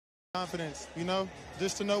Confidence, you know,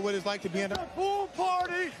 just to know what it's like to be in a pool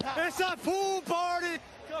party. It's a pool party.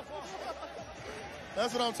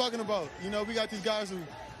 That's what I'm talking about. You know, we got these guys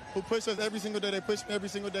who push us every single day. They push me every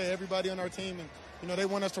single day, everybody on our team. And, you know, they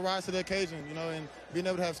want us to rise to the occasion, you know, and being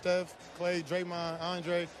able to have Steph, Klay, Draymond,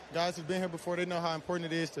 Andre, guys who've been here before, they know how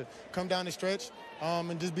important it is to come down the stretch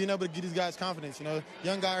and just being able to give these guys confidence. You know,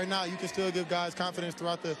 young guy or not, you can still give guys confidence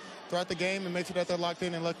throughout the game and make sure that they're locked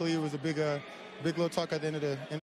in. And luckily it was a big little talk at the end of the